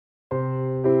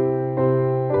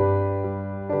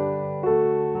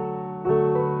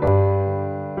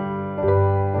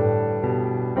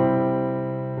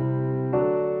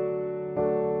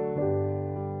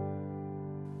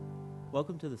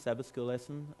Welcome to the Sabbath School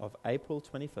lesson of April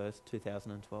 21st,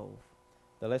 2012.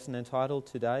 The lesson entitled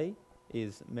today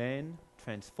is Man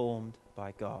Transformed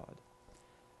by God.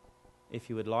 If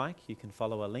you would like, you can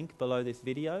follow a link below this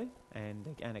video and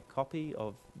a copy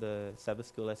of the Sabbath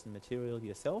School lesson material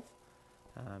yourself.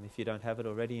 If you don't have it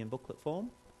already in booklet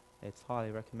form, it's highly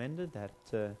recommended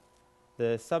that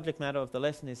the subject matter of the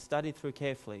lesson is studied through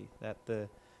carefully, that the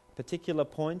particular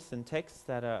points and texts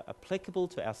that are applicable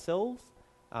to ourselves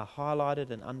are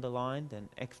highlighted and underlined and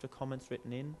extra comments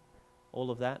written in, all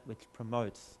of that which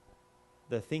promotes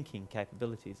the thinking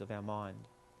capabilities of our mind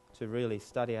to really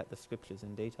study out the scriptures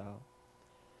in detail.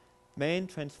 Man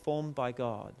transformed by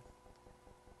God.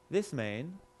 This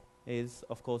man is,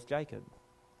 of course, Jacob.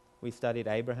 We studied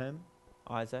Abraham,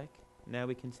 Isaac, now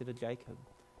we consider Jacob.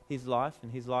 His life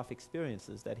and his life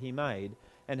experiences that he made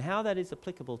and how that is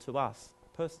applicable to us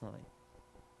personally.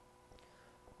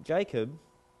 Jacob,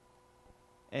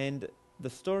 and the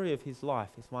story of his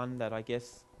life is one that I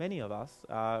guess many of us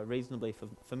are reasonably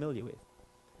familiar with.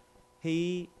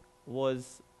 He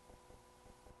was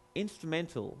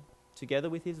instrumental, together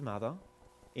with his mother,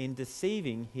 in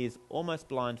deceiving his almost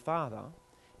blind father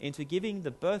into giving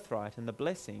the birthright and the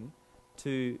blessing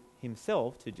to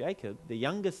himself, to Jacob, the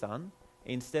younger son,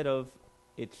 instead of,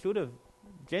 it should have,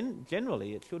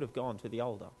 generally it should have gone to the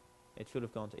older. It should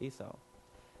have gone to Esau.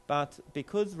 But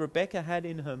because Rebekah had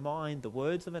in her mind the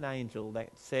words of an angel that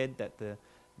said that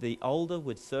the older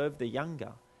would serve the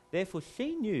younger, therefore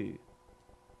she knew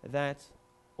that,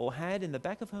 or had in the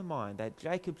back of her mind, that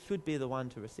Jacob should be the one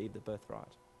to receive the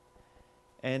birthright.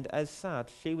 And as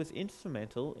such, she was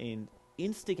instrumental in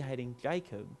instigating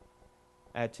Jacob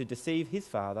to deceive his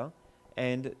father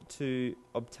and to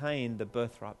obtain the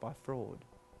birthright by fraud.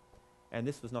 And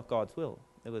this was not God's will.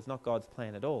 It was not God's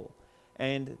plan at all.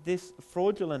 And this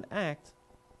fraudulent act,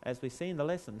 as we see in the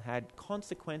lesson, had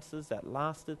consequences that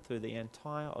lasted through the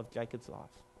entire of Jacob's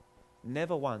life.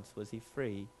 Never once was he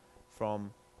free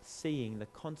from seeing the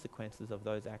consequences of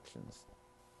those actions.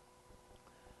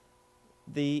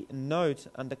 The note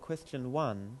under question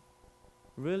 1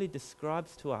 really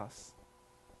describes to us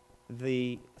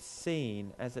the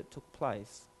scene as it took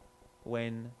place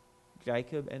when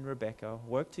Jacob and Rebekah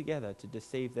worked together to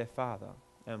deceive their father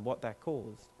and what that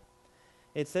caused.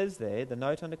 It says there, the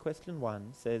note under question 1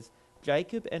 says,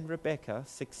 Jacob and Rebekah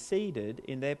succeeded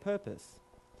in their purpose,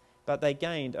 but they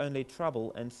gained only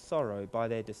trouble and sorrow by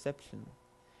their deception.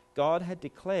 God had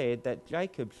declared that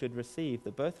Jacob should receive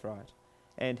the birthright,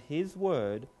 and his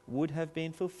word would have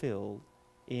been fulfilled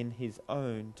in his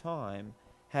own time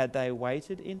had they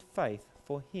waited in faith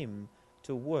for him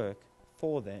to work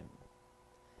for them.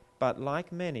 But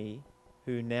like many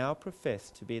who now profess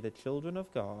to be the children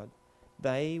of God,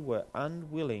 they were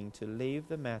unwilling to leave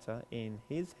the matter in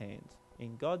his hands,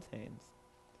 in God's hands.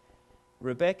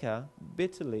 Rebekah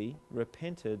bitterly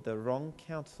repented the wrong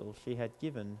counsel she had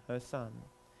given her son,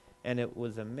 and it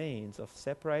was a means of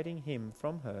separating him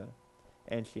from her,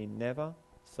 and she never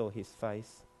saw his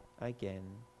face again.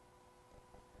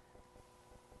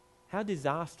 How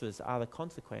disastrous are the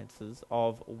consequences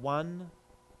of one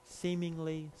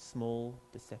seemingly small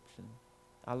deception?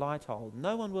 A lie told.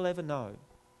 No one will ever know.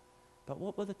 But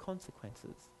what were the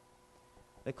consequences?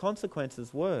 The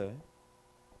consequences were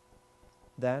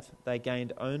that they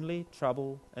gained only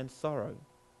trouble and sorrow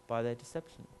by their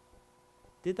deception.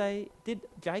 Did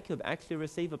Jacob actually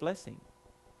receive a blessing?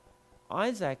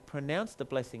 Isaac pronounced a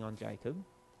blessing on Jacob.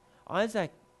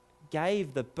 Isaac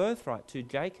gave the birthright to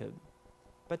Jacob.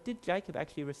 But did Jacob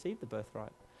actually receive the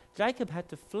birthright? Jacob had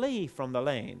to flee from the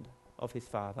land of his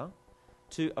father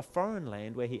to a foreign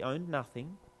land where he owned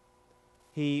nothing.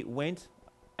 He went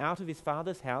out of his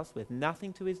father's house with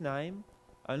nothing to his name,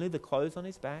 only the clothes on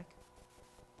his back,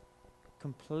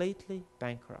 completely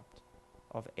bankrupt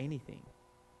of anything.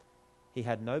 He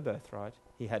had no birthright,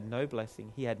 he had no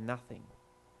blessing, he had nothing,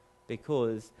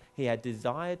 because he had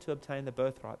desired to obtain the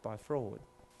birthright by fraud.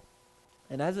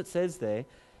 And as it says there,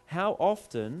 how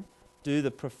often do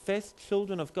the professed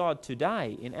children of God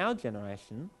today in our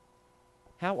generation,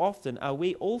 how often are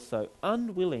we also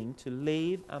unwilling to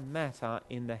leave a matter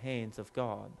in the hands of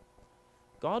God?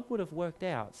 God would have worked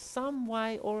out some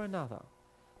way or another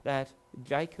that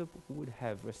Jacob would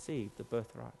have received the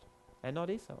birthright and not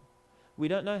Esau. We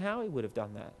don't know how he would have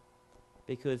done that,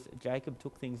 because Jacob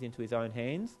took things into his own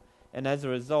hands, and as a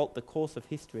result the course of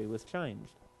history was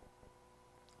changed.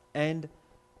 And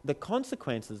the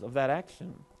consequences of that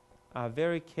action are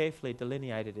very carefully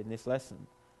delineated in this lesson.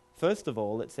 First of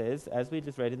all, it says, as we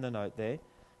just read in the note there,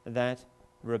 that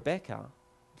Rebekah,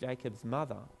 Jacob's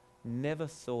mother, never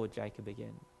saw Jacob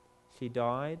again. She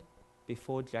died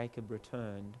before Jacob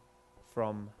returned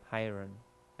from Haran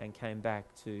and came back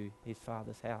to his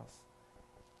father's house.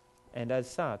 And as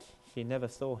such, she never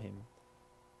saw him.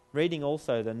 Reading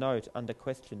also the note under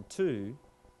question 2,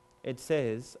 it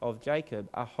says of Jacob,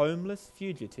 a homeless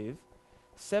fugitive,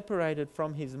 separated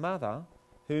from his mother,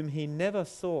 whom he never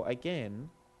saw again,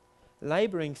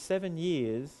 labouring 7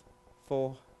 years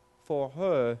for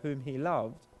her whom he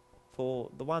loved, for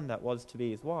the one that was to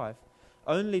be his wife,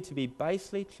 only to be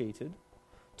basely cheated,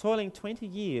 toiling 20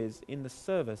 years in the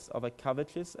service of a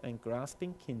covetous and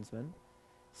grasping kinsman,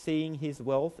 seeing his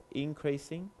wealth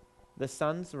increasing, the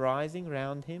sons rising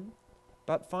round him,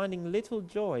 but finding little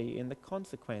joy in the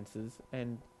consequences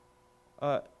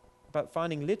but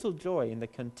finding little joy in the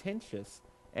contentious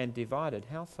and divided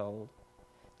household,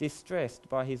 distressed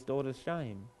by his daughter's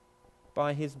shame,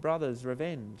 by his brother's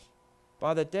revenge,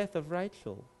 by the death of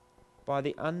Rachel, by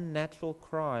the unnatural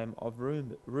crime of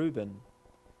Reuben,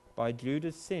 by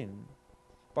Judah's sin,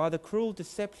 by the cruel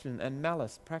deception and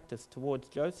malice practiced towards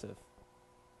Joseph.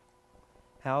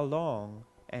 How long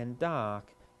and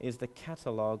dark is the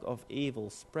catalogue of evil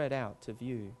spread out to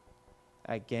view.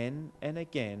 Again and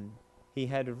again he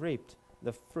had reaped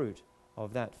the fruit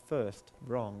of that first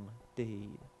wrong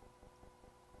deed.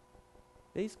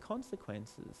 These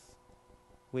consequences,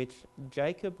 which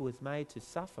Jacob was made to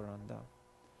suffer under,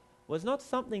 was not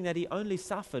something that he only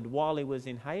suffered while he was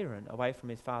in Haran, away from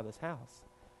his father's house.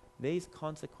 These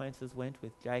consequences went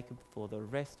with Jacob for the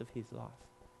rest of his life.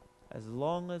 As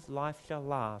long as life shall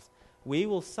last, we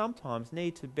will sometimes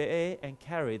need to bear and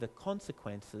carry the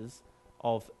consequences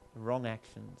of wrong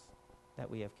actions that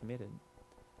we have committed.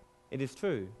 It is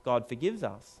true, God forgives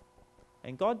us,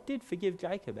 and God did forgive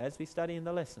Jacob, as we study in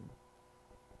the lesson.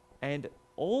 And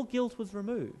all guilt was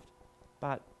removed.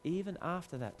 But even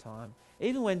after that time,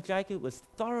 even when Jacob was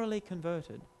thoroughly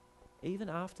converted, even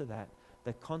after that,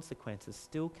 the consequences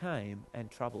still came and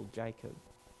troubled Jacob.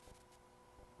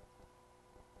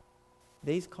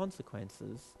 These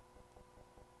consequences,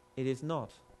 it is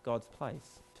not God's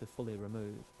place to fully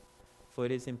remove. For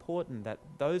it is important that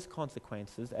those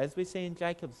consequences, as we see in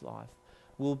Jacob's life,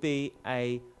 will be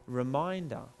a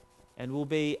reminder and will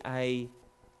be a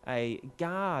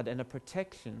guard and a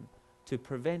protection to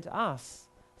prevent us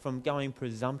from going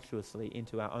presumptuously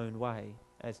into our own way,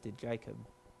 as did Jacob.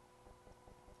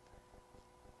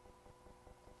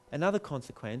 Another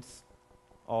consequence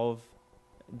of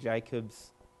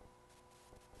Jacob's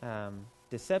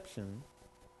deception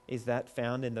is that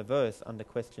found in the verse under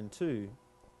question 2.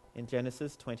 In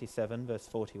Genesis 27 verse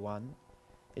 41,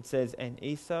 it says, and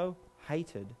Esau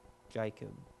hated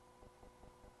Jacob.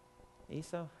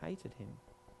 Esau hated him.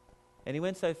 And he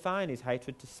went so far in his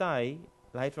hatred to say,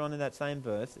 later on in that same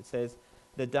verse, it says,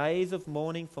 the days of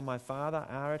mourning for my father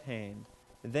are at hand.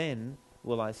 Then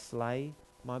will I slay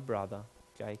my brother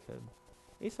Jacob.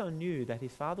 Esau knew that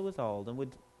his father was old and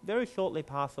would very shortly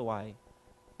pass away.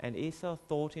 And Esau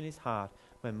thought in his heart,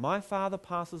 when my father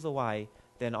passes away,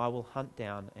 then I will hunt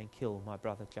down and kill my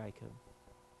brother Jacob.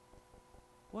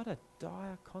 What a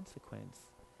dire consequence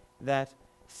that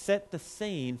set the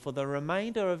scene for the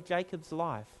remainder of Jacob's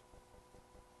life,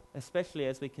 especially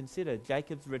as we consider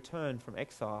Jacob's return from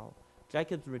exile,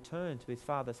 Jacob's return to his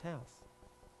father's house.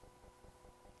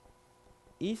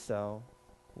 Esau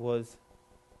was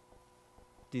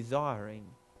desiring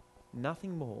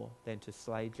nothing more than to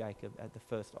slay Jacob at the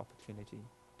first opportunity,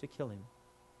 to kill him,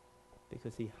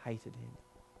 because he hated him.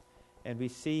 And we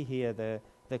see here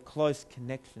the close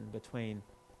connection between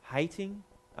hating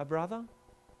a brother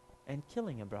and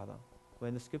killing a brother.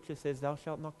 When the scripture says, thou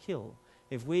shalt not kill.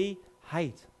 If we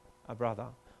hate a brother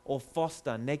or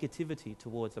foster negativity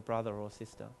towards a brother or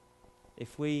sister,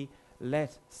 if we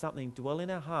let something dwell in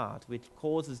our heart which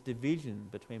causes division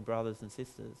between brothers and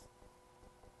sisters,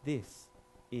 this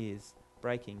is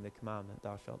breaking the commandment,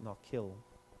 thou shalt not kill.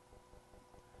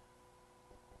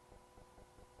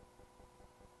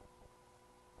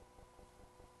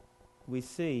 We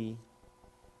see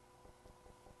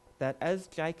that as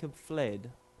Jacob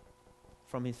fled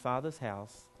from his father's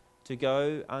house to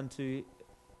go unto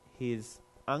his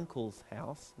uncle's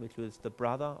house, which was the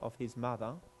brother of his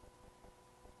mother,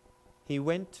 he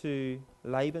went to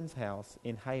Laban's house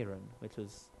in Haran, which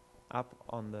was up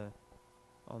on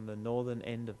the northern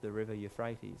end of the river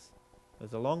Euphrates. It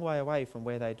was a long way away from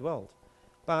where they dwelt.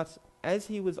 But as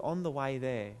he was on the way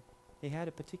there, he had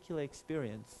a particular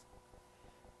experience.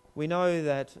 We know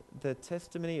that the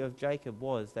testimony of Jacob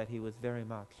was that he was very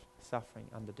much suffering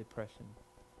under depression.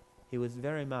 He was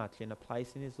very much in a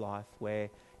place in his life where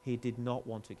he did not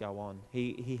want to go on.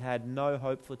 He had no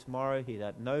hope for tomorrow. He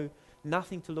had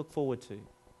nothing to look forward to.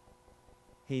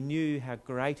 He knew how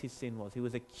great his sin was. He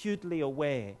was acutely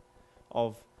aware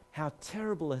of how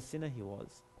terrible a sinner he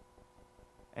was.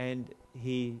 And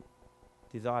he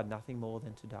desired nothing more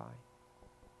than to die,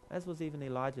 as was even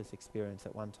Elijah's experience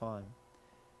at one time.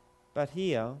 But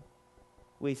here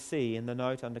we see in the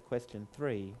note under question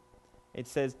 3, it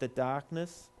says, the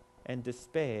darkness and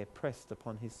despair pressed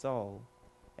upon his soul,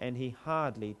 and he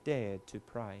hardly dared to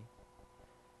pray.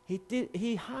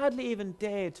 He hardly even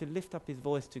dared to lift up his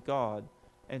voice to God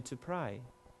and to pray.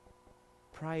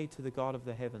 Pray to the God of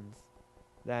the heavens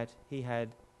that he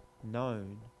had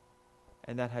known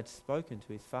and that had spoken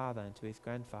to his father and to his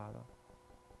grandfather.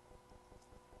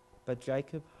 But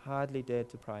Jacob hardly dared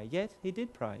to pray. Yet he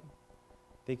did pray,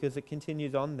 because it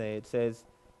continues on there. It says,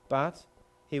 but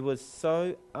he was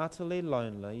so utterly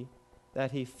lonely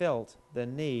that he felt the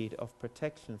need of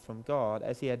protection from God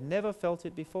as he had never felt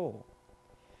it before.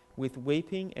 With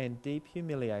weeping and deep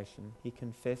humiliation, he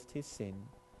confessed his sin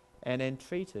and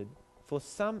entreated for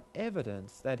some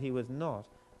evidence that he was not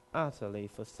utterly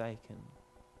forsaken.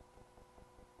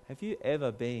 Have you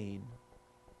ever been,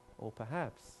 or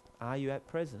perhaps are you at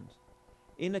present,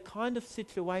 in a kind of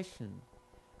situation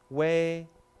where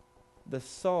the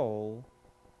soul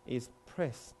is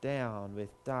pressed down with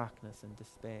darkness and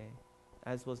despair,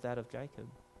 as was that of Jacob?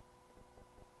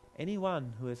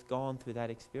 Anyone who has gone through that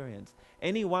experience,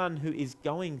 anyone who is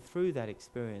going through that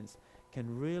experience,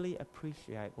 can really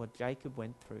appreciate what Jacob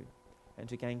went through and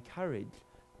to gain courage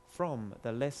from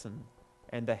the lesson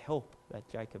and the help that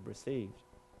Jacob received.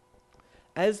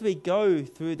 As we go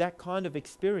through that kind of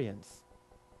experience,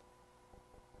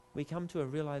 we come to a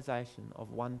realization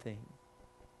of one thing.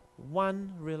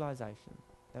 One realization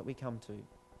that we come to.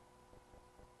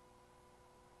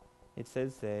 It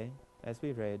says there, as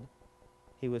we read,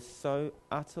 he was so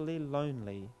utterly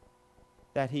lonely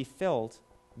that he felt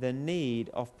the need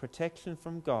of protection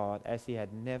from God as he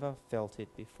had never felt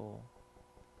it before.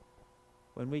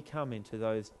 When we come into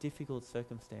those difficult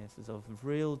circumstances of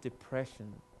real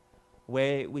depression,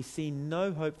 where we see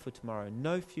no hope for tomorrow,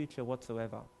 no future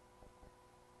whatsoever,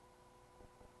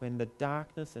 when the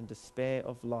darkness and despair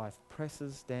of life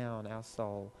presses down our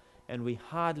soul and we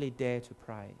hardly dare to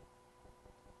pray,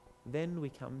 then we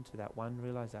come to that one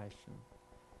realization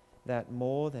that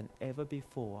more than ever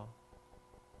before,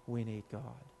 we need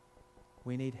God.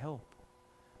 We need help.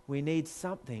 We need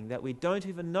something that we don't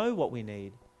even know what we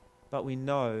need, but we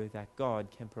know that God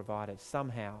can provide it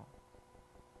somehow.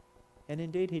 And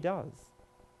indeed he does.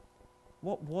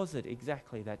 What was it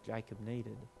exactly that Jacob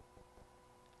needed?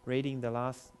 Reading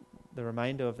the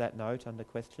remainder of that note under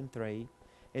question 3,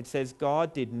 it says,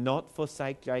 God did not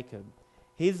forsake Jacob.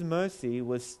 His mercy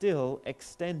was still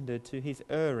extended to his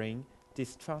erring,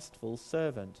 distrustful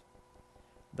servant.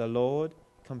 The Lord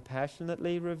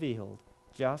compassionately revealed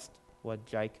just what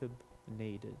Jacob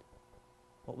needed.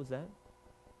 What was that?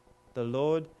 The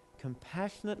Lord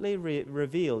compassionately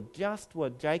revealed just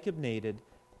what Jacob needed,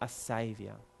 a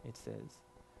saviour, it says.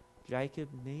 Jacob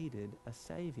needed a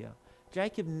saviour.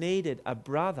 Jacob needed a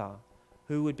brother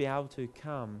who would be able to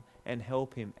come and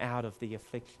help him out of the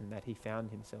affliction that he found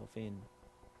himself in.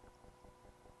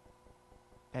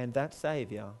 And that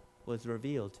saviour was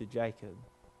revealed to Jacob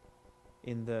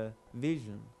in the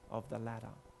vision of the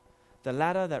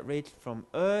ladder that reached from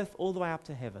earth all the way up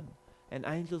to heaven, and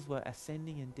angels were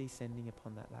ascending and descending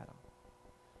upon that ladder.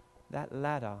 That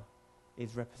ladder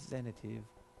is representative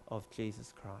of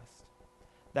Jesus Christ.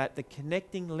 That the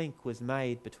connecting link was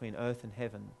made between earth and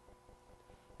heaven,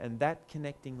 and that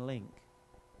connecting link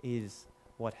is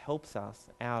what helps us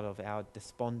out of our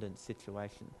despondent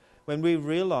situation. When we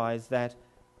realize that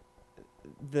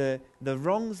the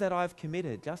wrongs that I've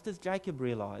committed, just as Jacob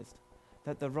realized,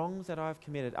 that the wrongs that I've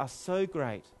committed are so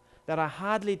great that I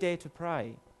hardly dare to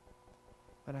pray.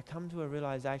 When I come to a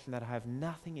realization that I have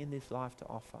nothing in this life to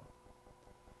offer,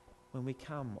 when we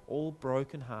come all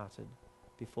broken-hearted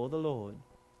before the Lord,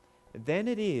 then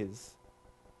it is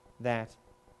that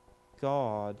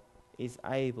God is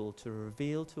able to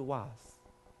reveal to us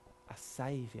a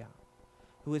Saviour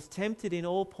who is tempted in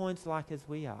all points like as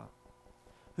we are,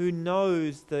 who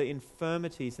knows the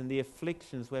infirmities and the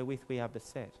afflictions wherewith we are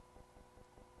beset,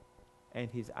 and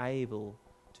He's able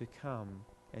to come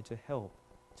and to help,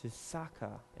 to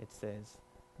succor, it says,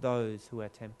 those who are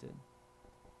tempted,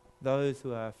 those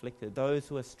who are afflicted, those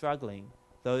who are struggling,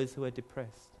 those who are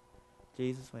depressed.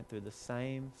 Jesus went through the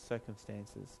same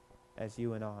circumstances as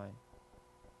you and I.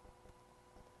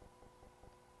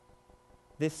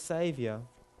 This Saviour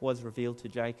was revealed to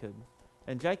Jacob,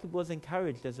 and Jacob was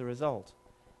encouraged as a result,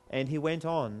 and he went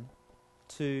on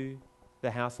to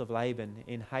the house of Laban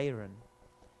in Haran,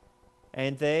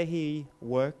 and there he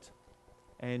worked,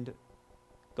 and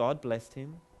God blessed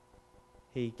him.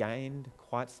 He gained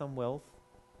quite some wealth,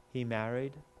 he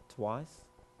married twice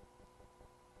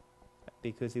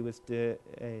because he was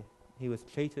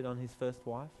cheated on his first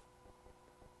wife,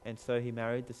 and so he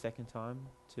married the second time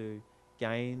to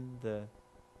gain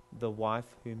the wife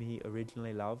whom he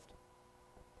originally loved.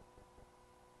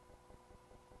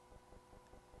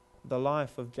 The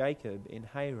life of Jacob in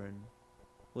Haran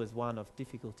was one of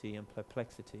difficulty and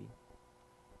perplexity.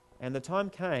 And the time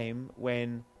came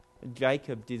when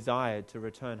Jacob desired to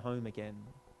return home again.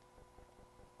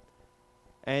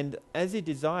 And as he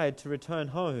desired to return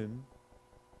home,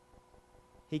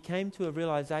 he came to a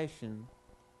realization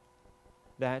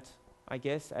that, I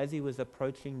guess, as he was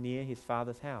approaching near his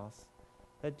father's house,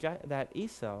 that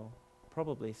Esau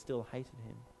probably still hated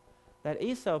him. That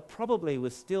Esau probably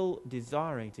was still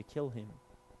desiring to kill him.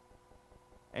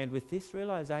 And with this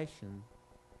realization,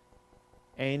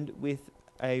 and with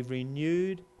a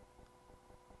renewed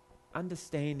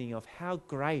understanding of how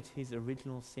great his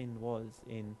original sin was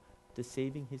in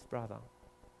deceiving his brother,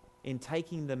 in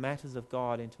taking the matters of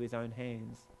God into his own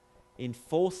hands, in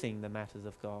forcing the matters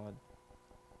of God,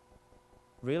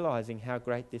 realizing how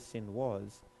great this sin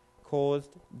was,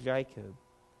 caused Jacob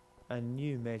a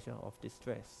new measure of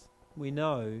distress. We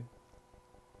know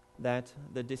that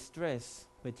the distress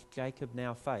which Jacob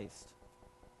now faced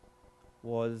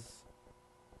was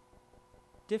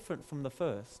different from the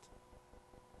first,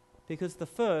 because the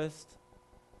first,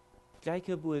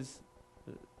 Jacob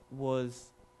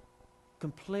was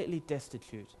completely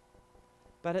destitute.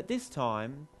 But at this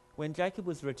time, when Jacob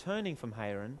was returning from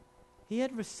Haran, he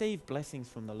had received blessings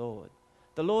from the Lord.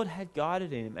 The Lord had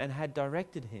guided him and had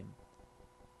directed him.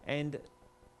 And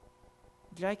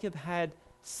Jacob had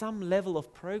some level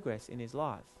of progress in his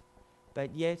life,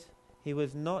 but yet he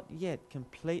was not yet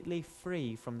completely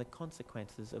free from the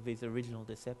consequences of his original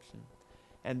deception.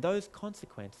 And those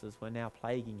consequences were now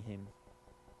plaguing him.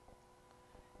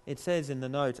 It says in the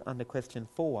note under question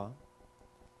 4,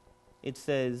 it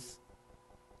says,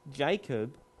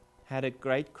 Jacob had a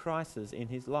great crisis in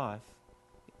his life.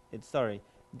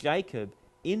 Jacob,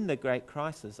 in the great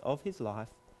crisis of his life,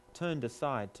 turned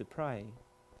aside to pray.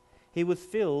 He was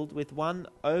filled with one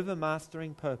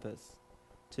overmastering purpose,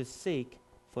 to seek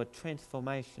for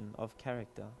transformation of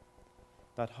character.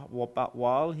 But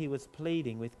while he was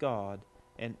pleading with God,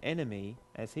 an enemy,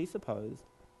 as he supposed,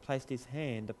 placed his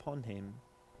hand upon him,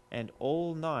 and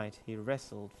all night he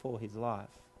wrestled for his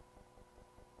life.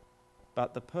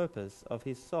 But the purpose of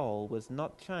his soul was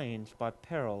not changed by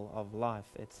peril of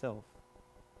life itself.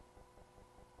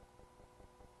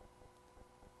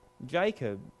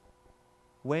 Jacob,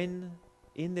 when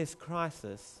in this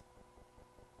crisis,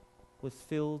 was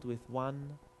filled with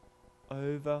one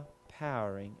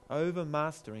overpowering,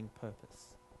 overmastering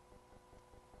purpose.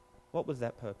 What was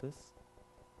that purpose?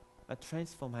 A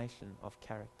transformation of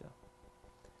character.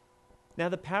 Now,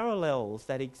 the parallels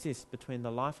that exist between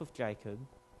the life of Jacob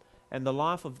and the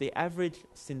life of the average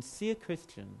sincere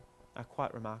Christian are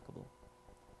quite remarkable.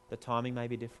 The timing may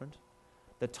be different.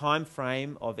 The time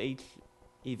frame of each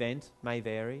event may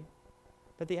vary.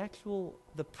 But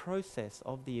the process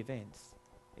of the events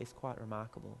is quite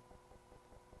remarkable.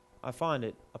 I find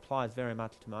it applies very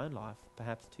much to my own life,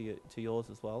 perhaps to yours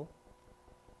as well.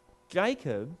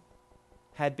 Jacob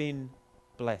had been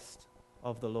blessed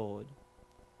of the Lord.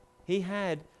 He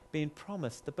had been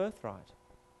promised the birthright.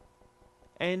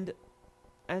 And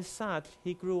as such,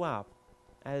 he grew up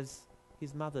as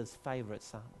his mother's favourite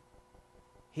son.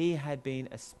 He had been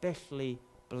especially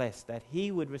blessed that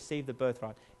he would receive the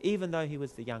birthright, even though he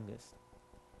was the youngest.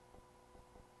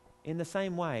 In the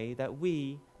same way that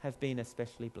we have been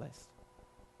especially blessed.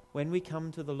 When we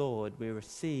come to the Lord, we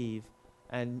receive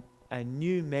a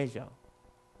new measure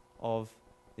of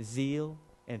zeal,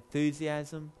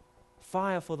 enthusiasm,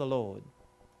 fire for the Lord.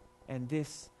 And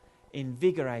this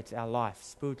invigorates our life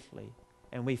spiritually,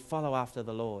 and we follow after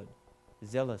the Lord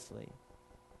zealously.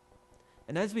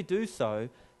 And as we do so,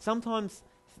 sometimes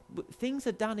things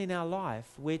are done in our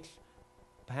life which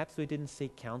perhaps we didn't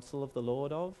seek counsel of the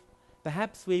Lord of.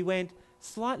 Perhaps we went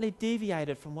slightly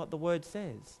deviated from what the Word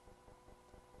says.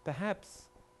 Perhaps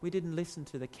we didn't listen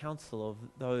to the counsel of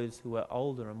those who were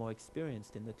older and more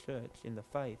experienced in the church, in the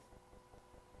faith.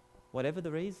 Whatever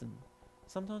the reason,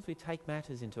 sometimes we take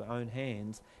matters into our own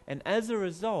hands, and as a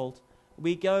result,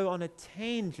 we go on a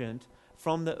tangent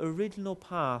from the original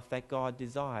path that God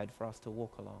desired for us to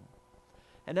walk along.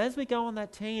 And as we go on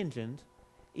that tangent,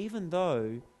 even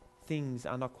though things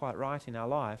are not quite right in our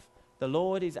life, the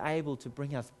Lord is able to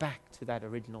bring us back to that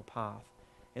original path.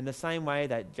 In the same way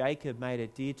that Jacob made a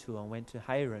detour and went to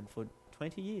Haran for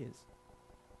 20 years.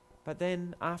 But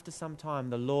then after some time,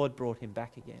 the Lord brought him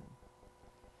back again.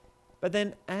 But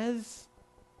then as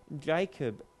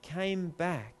Jacob came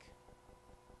back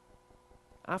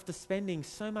after spending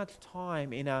so much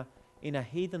time in a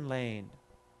heathen land,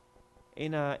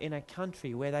 in a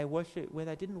country where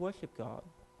they didn't worship God.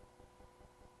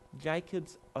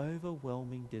 Jacob's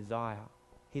overwhelming desire,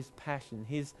 his passion,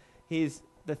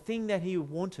 the thing that he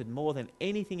wanted more than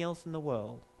anything else in the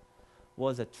world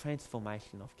was a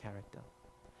transformation of character.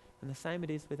 And the same it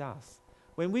is with us.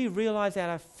 When we realize that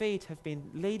our feet have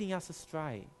been leading us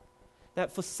astray,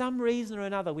 that for some reason or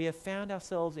another we have found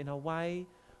ourselves in a way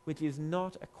which is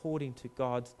not according to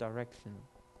God's direction,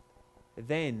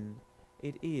 then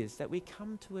it is that we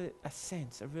come to a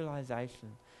sense, a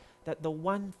realization that the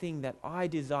one thing that I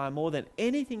desire more than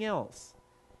anything else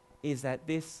is that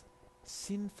this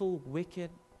sinful, wicked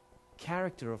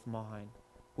character of mine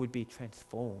would be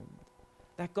transformed.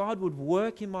 That God would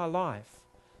work in my life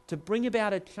to bring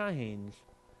about a change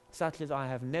such as I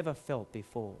have never felt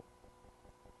before.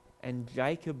 And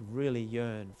Jacob really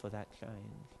yearned for that change.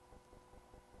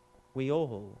 We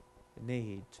all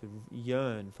need to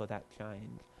yearn for that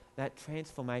change, that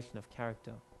transformation of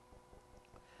character.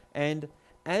 And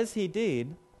as he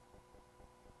did,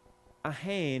 a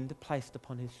hand placed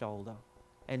upon his shoulder,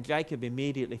 and Jacob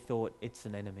immediately thought, it's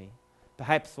an enemy.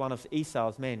 Perhaps one of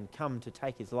Esau's men come to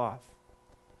take his life.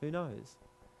 Who knows?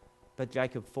 But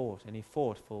Jacob fought, and he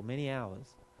fought for many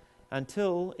hours,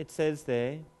 until it says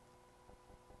there,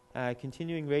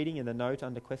 continuing reading in the note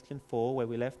under question 4 where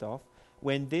we left off,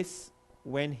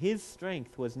 when his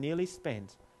strength was nearly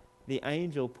spent, the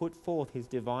angel put forth his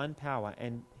divine power,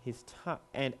 and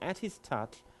at his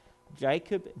touch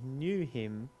Jacob knew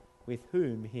him with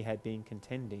whom he had been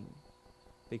contending,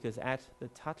 because at the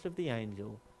touch of the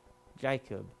angel,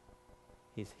 Jacob,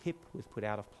 his hip was put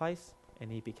out of place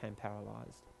and he became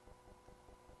paralyzed.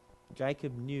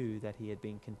 Jacob knew that he had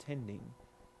been contending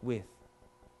with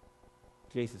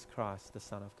Jesus Christ, the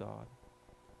Son of God.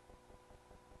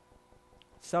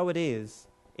 So it is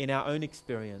in our own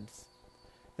experience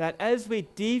that as we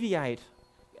deviate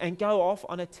and go off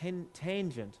on a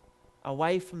tangent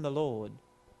away from the Lord,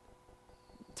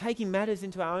 taking matters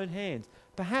into our own hands,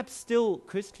 perhaps still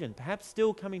Christian, perhaps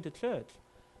still coming to church,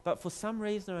 but for some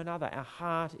reason or another our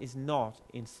heart is not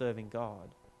in serving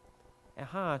God. Our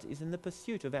heart is in the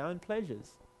pursuit of our own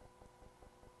pleasures.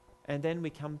 And then we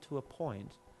come to a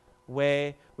point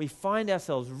where we find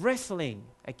ourselves wrestling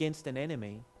against an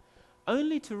enemy,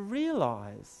 only to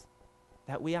realize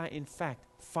that we are in fact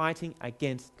fighting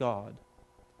against God.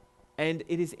 And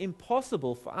it is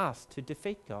impossible for us to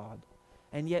defeat God,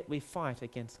 and yet we fight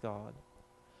against God.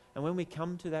 And when we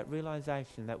come to that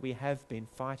realization that we have been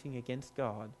fighting against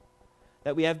God,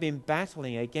 that we have been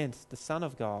battling against the Son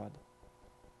of God,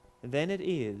 then it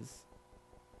is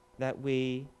that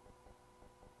we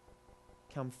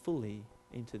come fully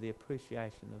into the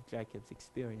appreciation of Jacob's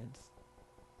experience.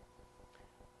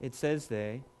 It says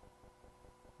there,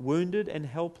 wounded and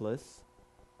helpless,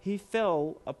 he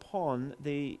fell upon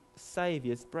the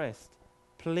Saviour's breast,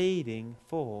 pleading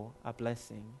for a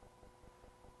blessing.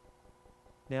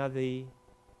 Now the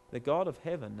God of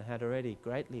heaven had already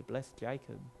greatly blessed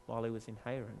Jacob while he was in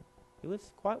Haran. He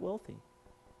was quite wealthy.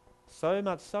 So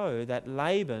much so that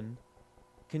Laban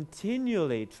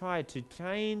continually tried to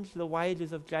change the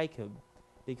wages of Jacob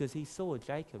because he saw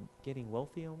Jacob getting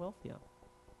wealthier and wealthier.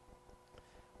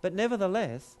 But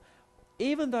nevertheless,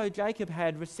 even though Jacob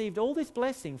had received all this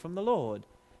blessing from the Lord,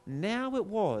 now it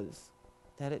was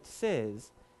that it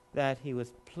says that he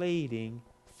was pleading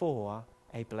for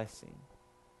a blessing.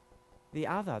 The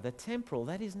other, the temporal,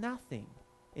 that is nothing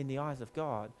in the eyes of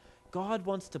God. God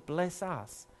wants to bless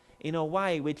us in a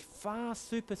way which far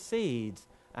supersedes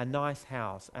a nice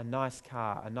house, a nice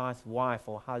car, a nice wife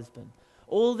or husband.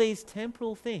 All these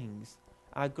temporal things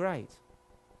are great.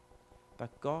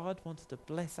 But God wants to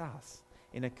bless us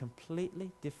in a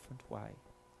completely different way.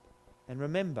 And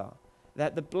remember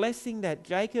that the blessing that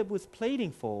Jacob was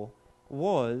pleading for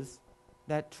was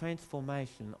that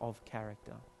transformation of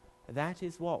character. That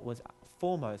is what was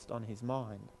foremost on his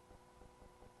mind.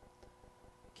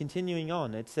 Continuing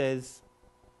on, it says,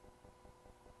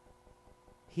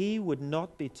 he would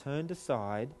not be turned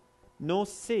aside, nor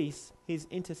cease his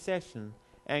intercession,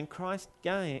 and Christ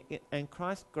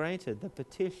granted the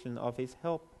petition of his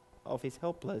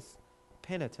helpless,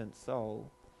 penitent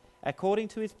soul. According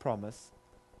to his promise,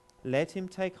 let him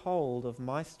take hold of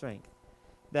my strength,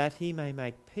 that he may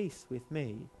make peace with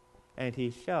me, and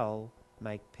he shall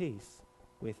make peace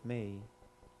with me.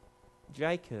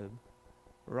 Jacob,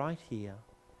 right here,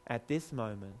 at this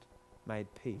moment, made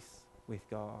peace with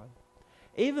God.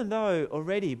 Even though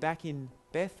already back in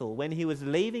Bethel, when he was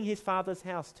leaving his father's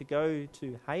house to go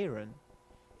to Haran,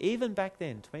 even back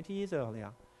then, 20 years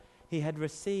earlier, He had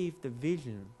received the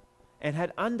vision and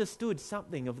had understood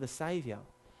something of the Saviour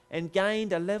and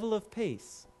gained a level of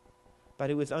peace. But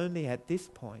it was only at this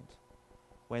point,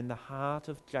 when the heart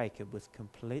of Jacob was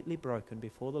completely broken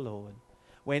before the Lord,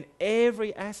 when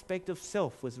every aspect of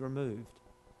self was removed,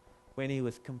 when he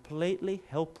was completely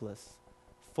helpless,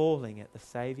 falling at the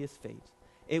Saviour's feet,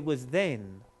 it was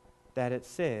then that it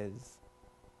says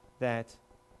that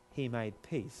he made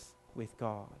peace with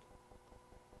God.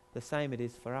 The same it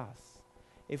is for us.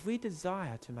 If we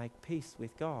desire to make peace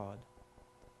with God,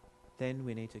 then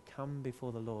we need to come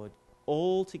before the Lord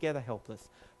altogether helpless,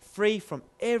 free from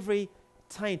every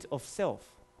taint of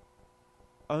self,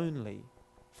 only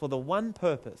for the one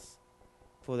purpose,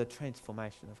 for the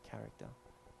transformation of character,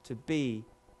 to be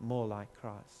more like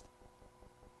Christ.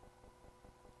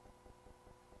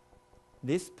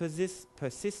 This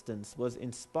persistence was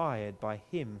inspired by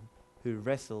him who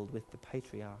wrestled with the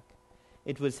patriarch.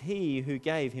 It was he who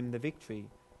gave him the victory,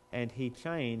 and he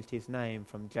changed his name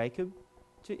from Jacob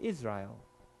to Israel.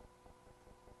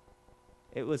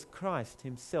 It was Christ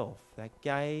himself that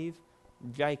gave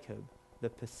Jacob the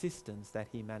persistence that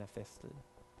he manifested.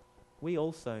 We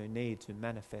also need to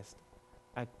manifest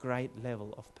a great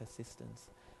level of persistence.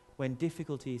 When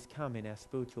difficulties come in our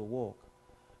spiritual walk,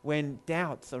 when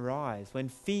doubts arise, when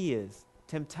fears,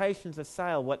 temptations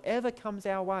assail, whatever comes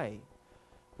our way,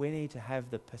 we need to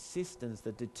have the persistence,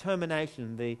 the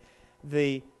determination,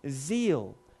 the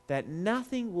zeal that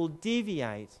nothing will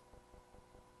deviate,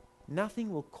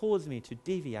 nothing will cause me to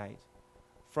deviate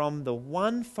from the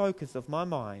one focus of my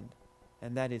mind,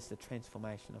 and that is the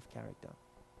transformation of character.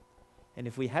 And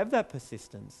if we have that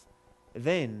persistence,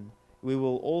 then we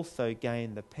will also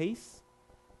gain the peace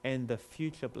and the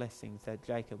future blessings that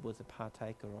Jacob was a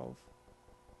partaker of.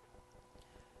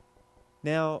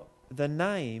 Now, the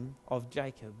name of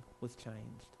Jacob was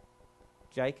changed.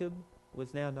 Jacob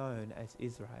was now known as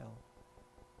Israel.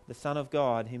 The Son of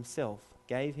God himself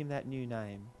gave him that new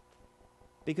name,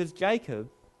 because Jacob,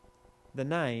 the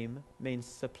name, means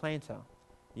supplanter.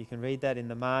 You can read that in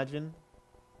the margin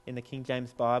in the King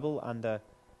James Bible under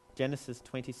Genesis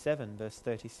 27 verse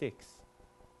 36.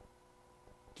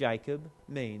 Jacob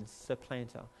means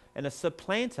supplanter. And a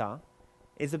supplanter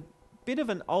is a bit of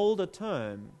an older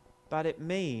term, but it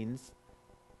means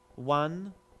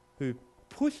one who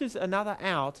pushes another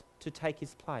out to take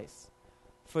his place.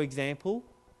 For example,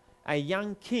 a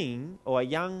young king or a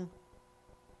young,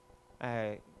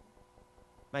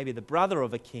 maybe the brother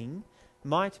of a king,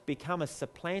 might become a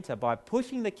supplanter by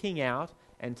pushing the king out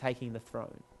and taking the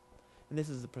throne. And this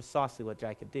is precisely what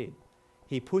Jacob did.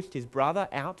 He pushed his brother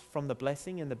out from the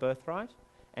blessing and the birthright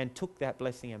and took that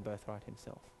blessing and birthright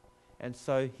himself. And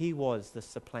so he was the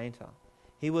supplanter.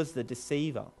 He was the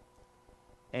deceiver.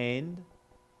 And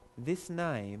this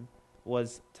name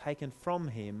was taken from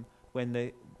him when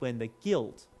the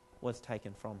guilt was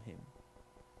taken from him.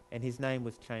 And his name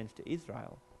was changed to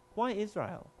Israel. Why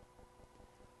Israel?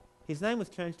 His name was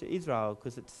changed to Israel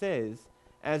because it says,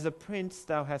 "As a prince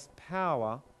thou hast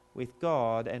power with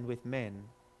God and with men,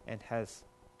 and has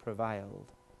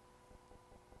prevailed."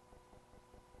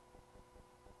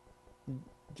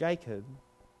 Jacob,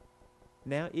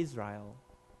 now Israel,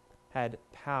 had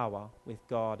power with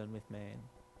God and with man,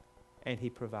 and he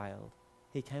prevailed.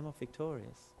 He came off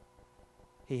victorious.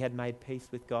 He had made peace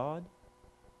with God,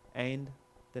 and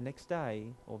the next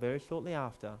day, or very shortly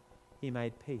after, he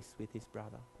made peace with his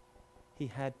brother. He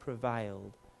had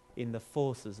prevailed in the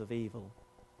forces of evil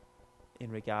in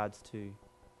regards to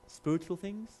spiritual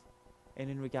things and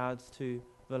in regards to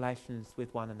relations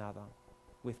with one another,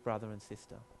 with brother and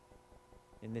sister,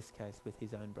 in this case with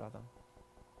his own brother.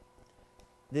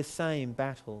 This same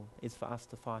battle is for us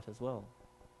to fight as well.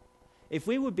 If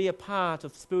we would be a part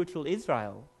of spiritual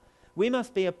Israel, we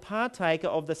must be a partaker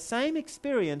of the same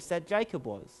experience that Jacob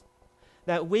was,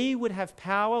 that we would have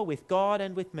power with God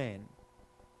and with men,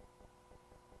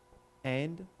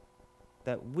 and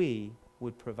that we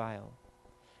would prevail.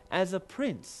 As a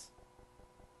prince,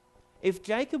 if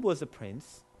Jacob was a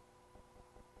prince,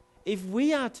 if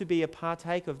we are to be a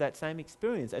partaker of that same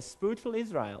experience as spiritual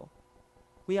Israel,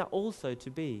 we are also to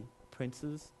be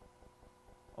princes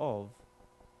of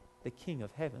the King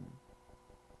of Heaven,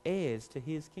 heirs to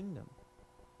his kingdom,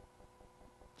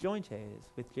 joint heirs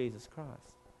with Jesus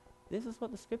Christ. This is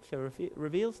what the Scripture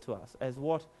reveals to us as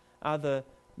what are the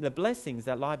blessings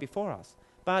that lie before us.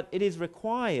 But it is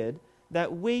required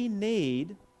that we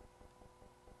need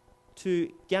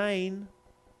to gain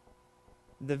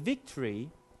the victory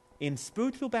in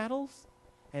spiritual battles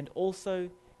and also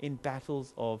in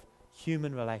battles of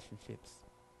human relationships.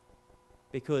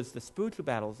 Because the spiritual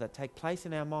battles that take place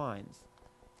in our minds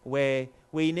where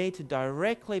we need to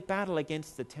directly battle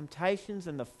against the temptations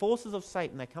and the forces of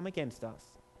Satan that come against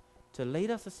us to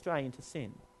lead us astray into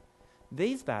sin.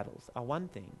 These battles are one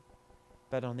thing,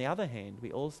 but on the other hand,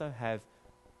 we also have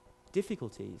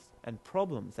difficulties and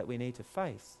problems that we need to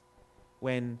face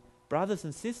when brothers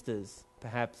and sisters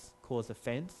perhaps cause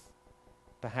offense,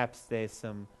 perhaps there's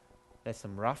some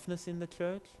roughness in the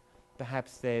church,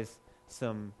 perhaps there's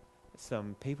some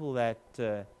people that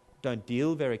don't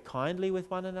deal very kindly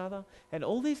with one another, and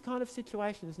all these kind of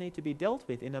situations need to be dealt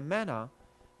with in a manner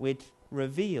which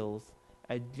reveals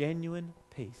a genuine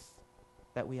peace,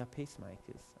 that we are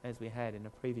peacemakers, as we had in a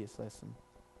previous lesson.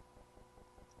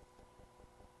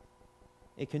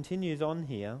 It continues on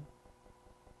here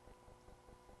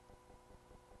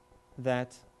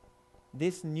that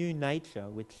this new nature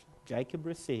which Jacob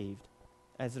received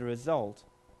as a result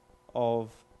of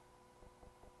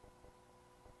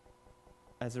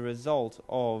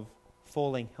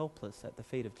falling helpless at the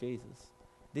feet of Jesus,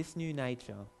 this new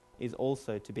nature is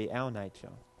also to be our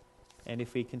nature. And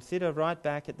if we consider right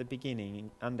back at the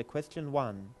beginning, under question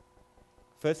 1,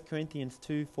 1 Corinthians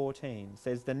 2:14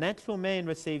 says, "The natural man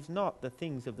receives not the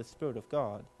things of the Spirit of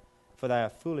God, for they are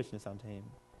foolishness unto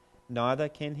him. Neither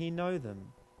can he know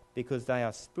them, because they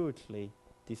are spiritually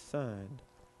discerned."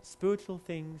 Spiritual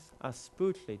things are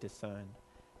spiritually discerned.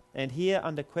 And here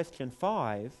under question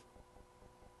 5,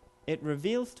 it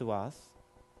reveals to us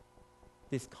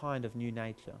this kind of new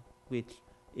nature, which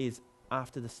is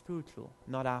after the spiritual,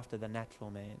 not after the natural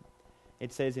man.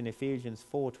 It says in Ephesians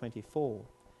 4:24,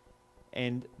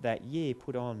 "And that ye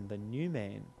put on the new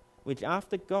man, which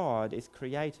after God is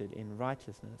created in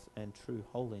righteousness and true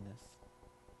holiness."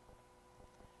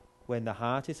 When the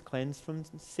heart is cleansed from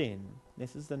sin,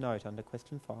 this is the note under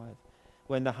question 5,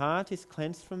 when the heart is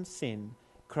cleansed from sin,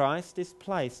 Christ is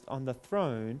placed on the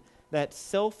throne that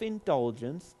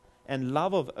self-indulgence and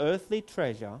love of earthly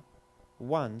treasure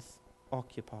once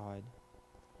occupied.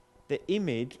 The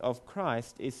image of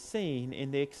Christ is seen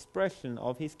in the expression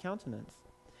of his countenance.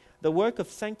 The work of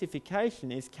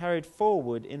sanctification is carried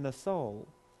forward in the soul.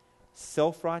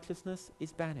 Self-righteousness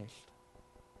is banished.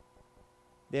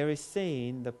 There is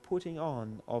seen the putting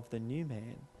on of the new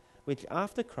man, which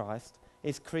after Christ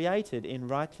is created in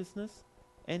righteousness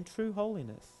and true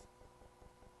holiness.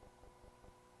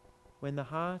 When the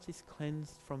heart is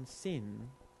cleansed from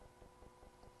sin,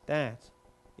 that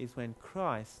is when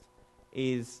Christ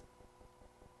is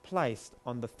placed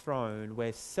on the throne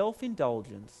where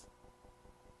self-indulgence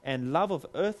and love of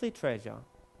earthly treasure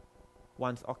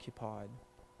once occupied.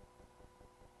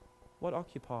 What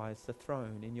occupies the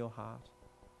throne in your heart?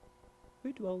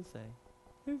 Who dwells there?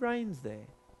 Who reigns there?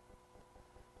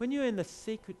 When you're in the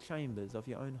secret chambers of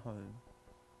your own home,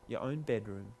 your own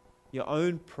bedroom, your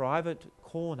own private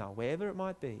corner, wherever it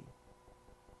might be,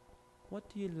 what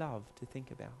do you love to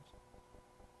think about?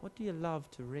 What do you love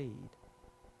to read?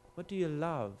 What do you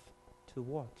love to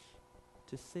watch,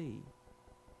 to see?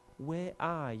 Where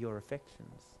are your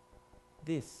affections?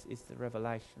 This is the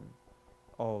revelation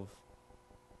of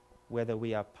whether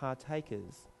we are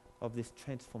partakers of this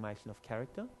transformation of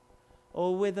character,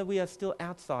 or whether we are still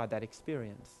outside that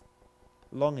experience,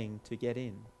 longing to get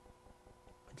in.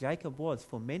 Jacob was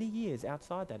for many years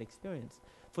outside that experience.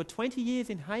 For 20 years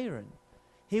in Haran,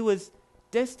 he was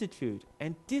destitute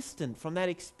and distant from that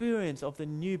experience of the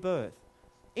new birth.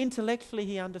 Intellectually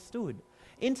he understood.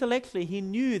 Intellectually he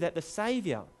knew that the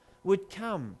Saviour would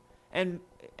come and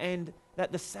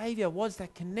that the Saviour was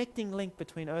that connecting link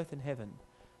between earth and heaven.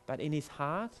 But in his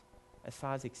heart, as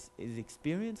far as his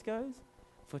experience goes,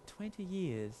 for 20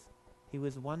 years he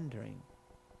was wondering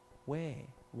where,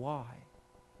 why.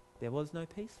 There was no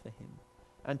peace for him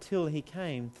until he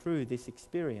came through this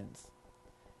experience.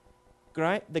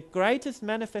 The greatest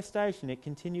manifestation, it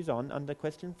continues on under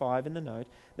question 5 in the note,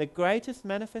 the greatest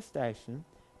manifestation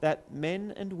that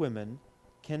men and women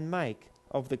can make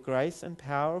of the grace and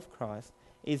power of Christ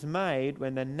is made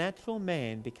when the natural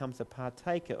man becomes a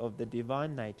partaker of the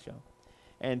divine nature,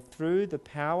 and through the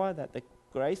power that the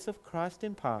grace of Christ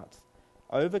imparts,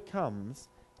 overcomes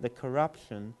the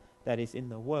corruption that is in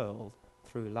the world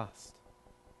through lust.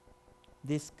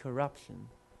 This corruption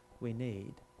we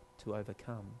need to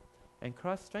overcome. And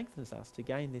Christ strengthens us to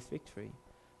gain this victory.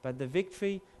 But the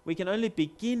victory, we can only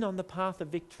begin on the path of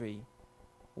victory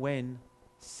when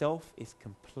self is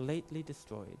completely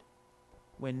destroyed,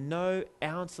 when no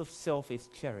ounce of self is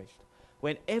cherished,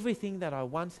 when everything that I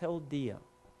once held dear,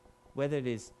 whether it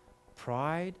is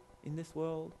pride in this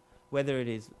world, whether it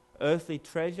is earthly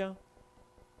treasure,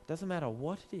 doesn't matter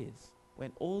what it is,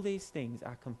 when all these things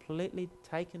are completely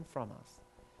taken from us,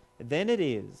 then it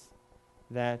is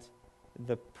that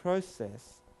the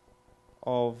process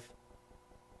of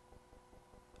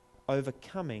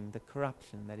overcoming the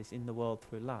corruption that is in the world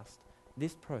through lust,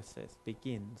 this process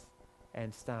begins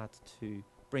and starts to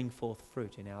bring forth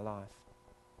fruit in our life.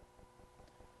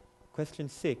 Question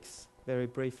 6, very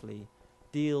briefly,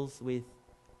 deals with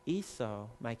Esau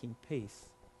making peace.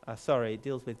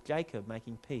 Deals with Jacob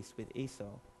making peace with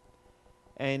Esau.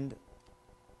 And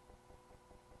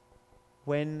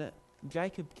when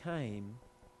Jacob came,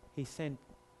 he sent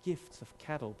gifts of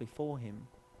cattle before him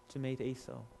to meet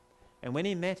Esau. And when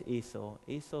he met Esau,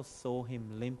 Esau saw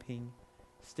him limping,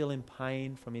 still in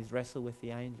pain from his wrestle with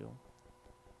the angel.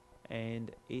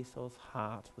 And Esau's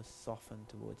heart was softened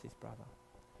towards his brother.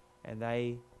 And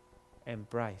they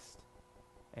embraced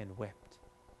and wept.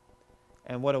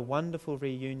 And what a wonderful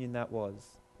reunion that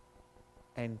was.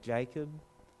 And Jacob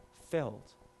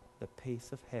felt the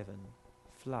peace of heaven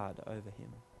flood over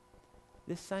him.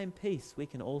 This same peace we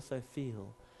can also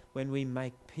feel when we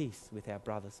make peace with our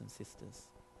brothers and sisters,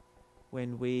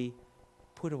 when we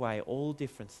put away all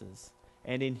differences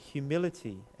and in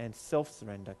humility and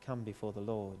self-surrender come before the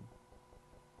Lord.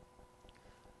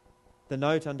 The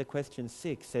note under question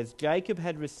 6 says, Jacob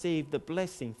had received the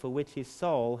blessing for which his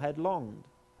soul had longed.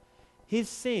 His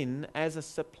sin as a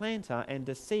supplanter and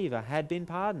deceiver had been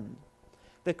pardoned.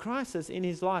 The crisis in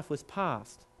his life was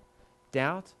past.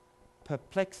 Doubt,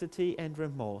 perplexity and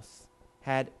remorse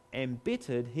had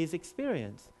embittered his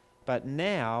experience, but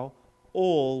now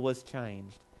all was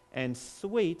changed, and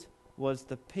sweet was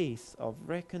the peace of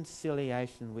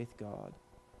reconciliation with God.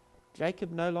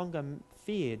 Jacob no longer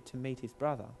feared to meet his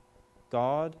brother.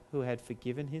 God, who had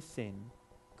forgiven his sin,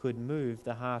 could move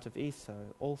the heart of Esau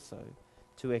also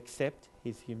to accept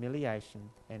his humiliation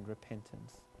and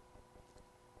repentance.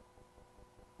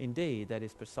 Indeed, that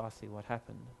is precisely what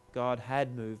happened. God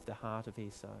had moved the heart of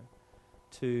Esau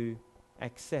to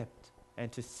accept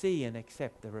and to see and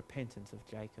accept the repentance of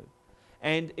Jacob.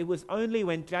 And it was only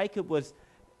when Jacob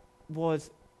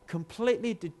was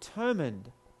completely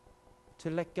determined to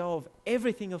let go of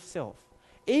everything of self,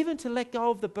 even to let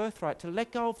go of the birthright, to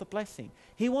let go of the blessing.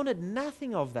 He wanted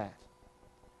nothing of that.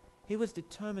 He was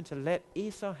determined to let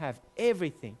Esau have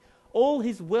everything. All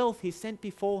his wealth he sent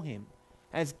before him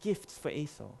as gifts for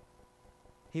Esau.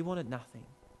 He wanted nothing.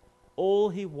 All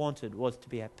he wanted was to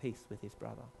be at peace with his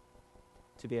brother.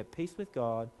 To be at peace with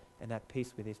God and at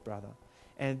peace with his brother.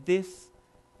 And this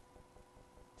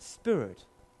spirit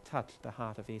touched the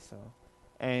heart of Esau.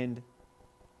 And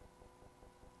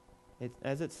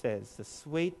as it says, the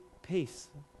sweet peace,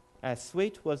 as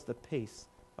sweet was the peace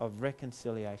of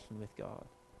reconciliation with God.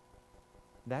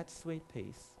 That sweet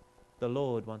peace, the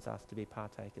Lord wants us to be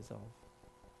partakers of.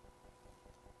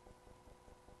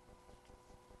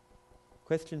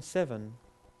 Question 7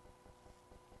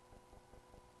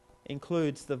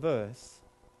 includes the verse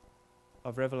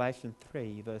of Revelation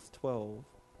 3, verse 12.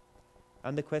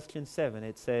 Under question 7,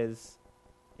 it says,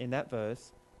 in that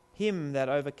verse, Him that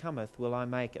overcometh will I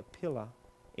make a pillar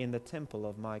in the temple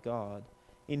of my God,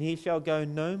 and he shall go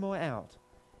no more out,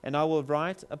 and I will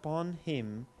write upon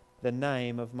him the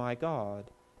name of my God,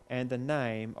 and the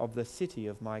name of the city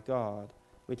of my God,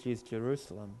 which is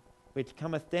Jerusalem, which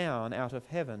cometh down out of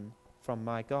heaven from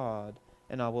my God,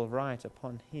 and I will write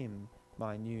upon him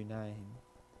my new name.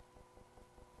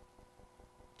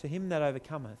 To him that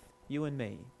overcometh, you and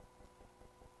me,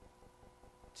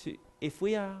 if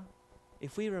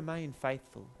we remain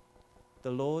faithful, the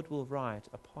Lord will write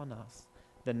upon us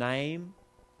the name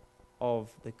of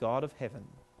the God of heaven.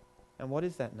 And what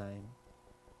is that name?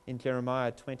 In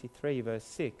Jeremiah 23 verse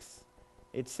 6,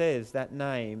 it says that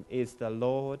name is the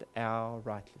Lord our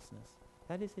righteousness.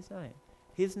 That is his name.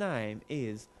 His name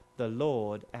is the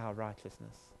Lord our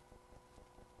righteousness.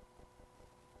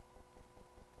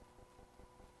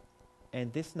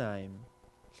 And this name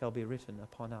shall be written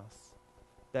upon us,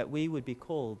 that we would be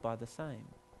called by the same,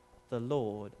 the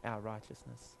Lord our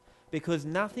righteousness. Because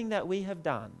nothing that we have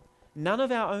done, none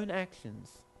of our own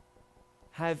actions,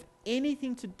 have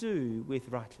anything to do with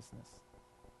righteousness.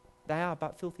 They are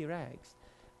but filthy rags.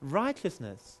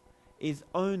 Righteousness is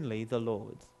only the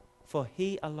Lord's, for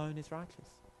he alone is righteous.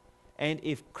 And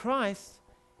if Christ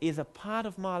is a part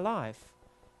of my life,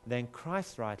 then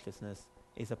Christ's righteousness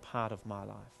is a part of my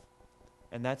life.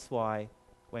 And that's why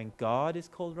when God is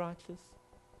called righteous,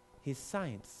 his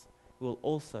saints will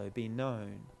also be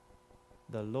known,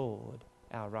 the Lord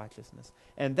our righteousness.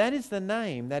 And that is the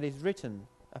name that is written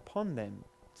upon them.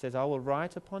 It says, I will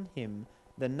write upon him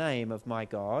the name of my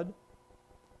God,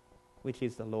 which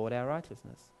is the Lord our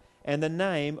righteousness, and the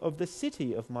name of the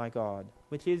city of my God,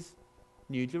 which is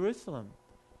New Jerusalem.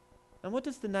 And what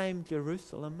does the name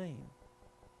Jerusalem mean?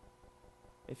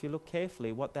 If you look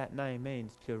carefully, what that name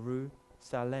means, Jerusalem,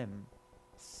 Salem.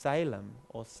 Salem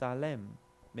or Salem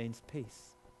means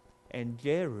peace. And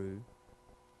Jeru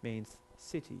means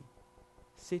city.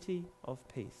 City of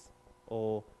peace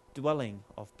or dwelling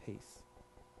of peace.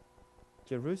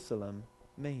 Jerusalem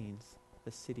means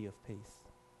the city of peace.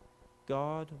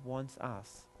 God wants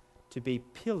us to be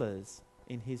pillars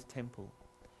in his temple.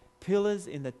 Pillars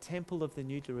in the temple of the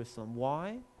New Jerusalem.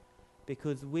 Why?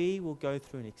 Because we will go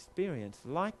through an experience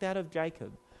like that of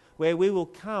Jacob, where we will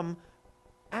come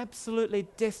absolutely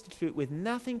destitute with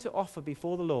nothing to offer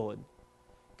before the Lord,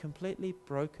 completely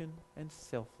broken and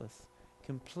selfless,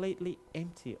 completely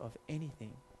empty of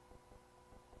anything.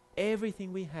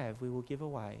 Everything we have we will give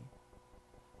away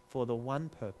for the one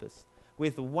purpose,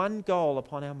 with one goal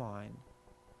upon our mind,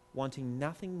 wanting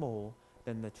nothing more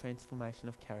than the transformation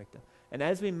of character. And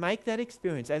as we make that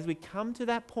experience, as we come to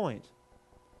that point,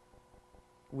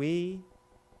 we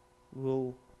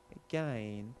will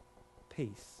gain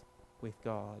peace with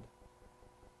God.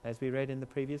 As we read in the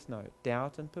previous note,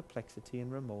 doubt and perplexity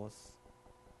and remorse,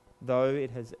 though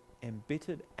it has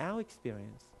embittered our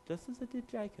experience, just as it did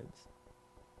Jacob's,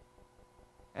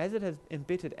 as it has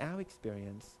embittered our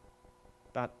experience,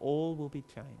 but all will be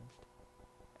changed.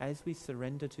 As we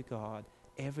surrender to God,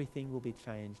 everything will be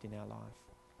changed in our life.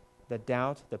 The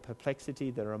doubt, the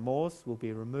perplexity, the remorse will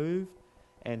be removed,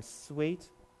 and sweet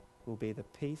will be the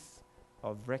peace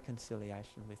of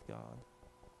reconciliation with God.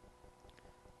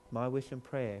 My wish and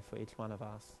prayer for each one of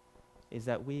us is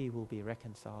that we will be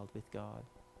reconciled with God.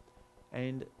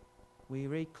 And we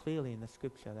read clearly in the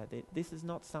scripture that this is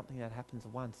not something that happens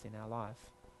once in our life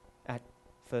at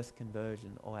first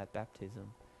conversion or at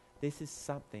baptism. This is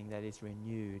something that is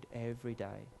renewed every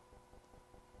day.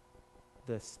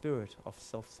 The spirit of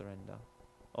self-surrender,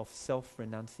 of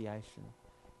self-renunciation,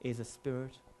 is a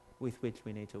spirit with which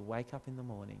we need to wake up in the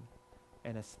morning,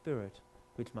 and a spirit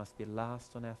which must be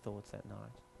last on our thoughts at night.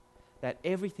 That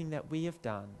everything that we have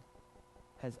done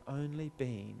has only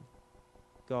been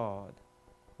God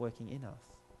working in us.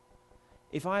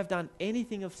 If I have done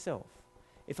anything of self,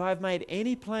 if I have made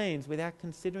any plans without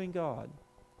considering God,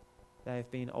 they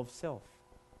have been of self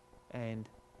and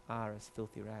are as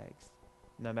filthy rags,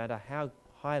 no matter how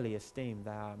highly esteemed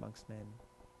they are amongst men.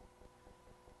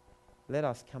 Let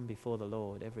us come before the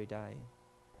Lord every day,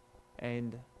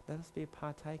 and let us be a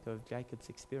partaker of Jacob's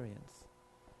experience.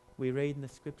 We read in the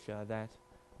scripture that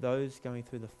those going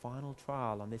through the final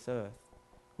trial on this earth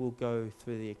will go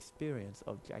through the experience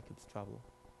of Jacob's trouble.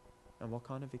 And what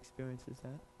kind of experience is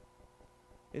that?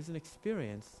 It's an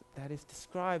experience that is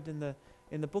described in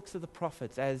the books of the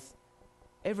prophets as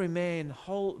every man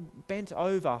bent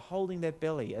over, holding their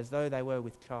belly as though they were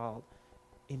with child,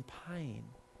 in pain,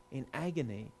 in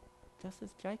agony, just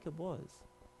as Jacob was.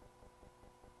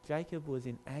 Jacob was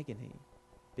in agony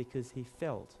because he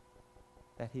felt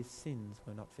that his sins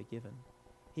were not forgiven.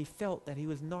 He felt that he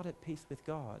was not at peace with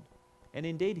God. And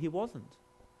indeed he wasn't.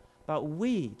 But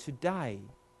we today,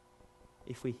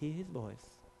 if we hear his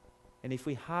voice, and if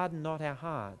we harden not our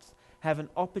hearts, have an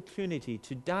opportunity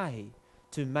today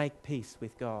to make peace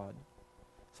with God,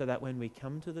 so that when we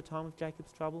come to the time of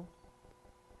Jacob's trouble,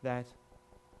 that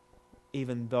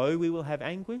even though we will have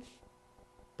anguish,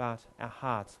 but our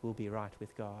hearts will be right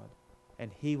with God,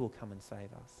 and he will come and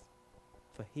save us,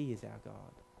 for he is our God.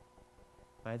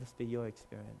 May this be your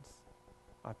experience.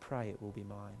 I pray it will be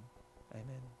mine.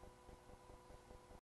 Amen.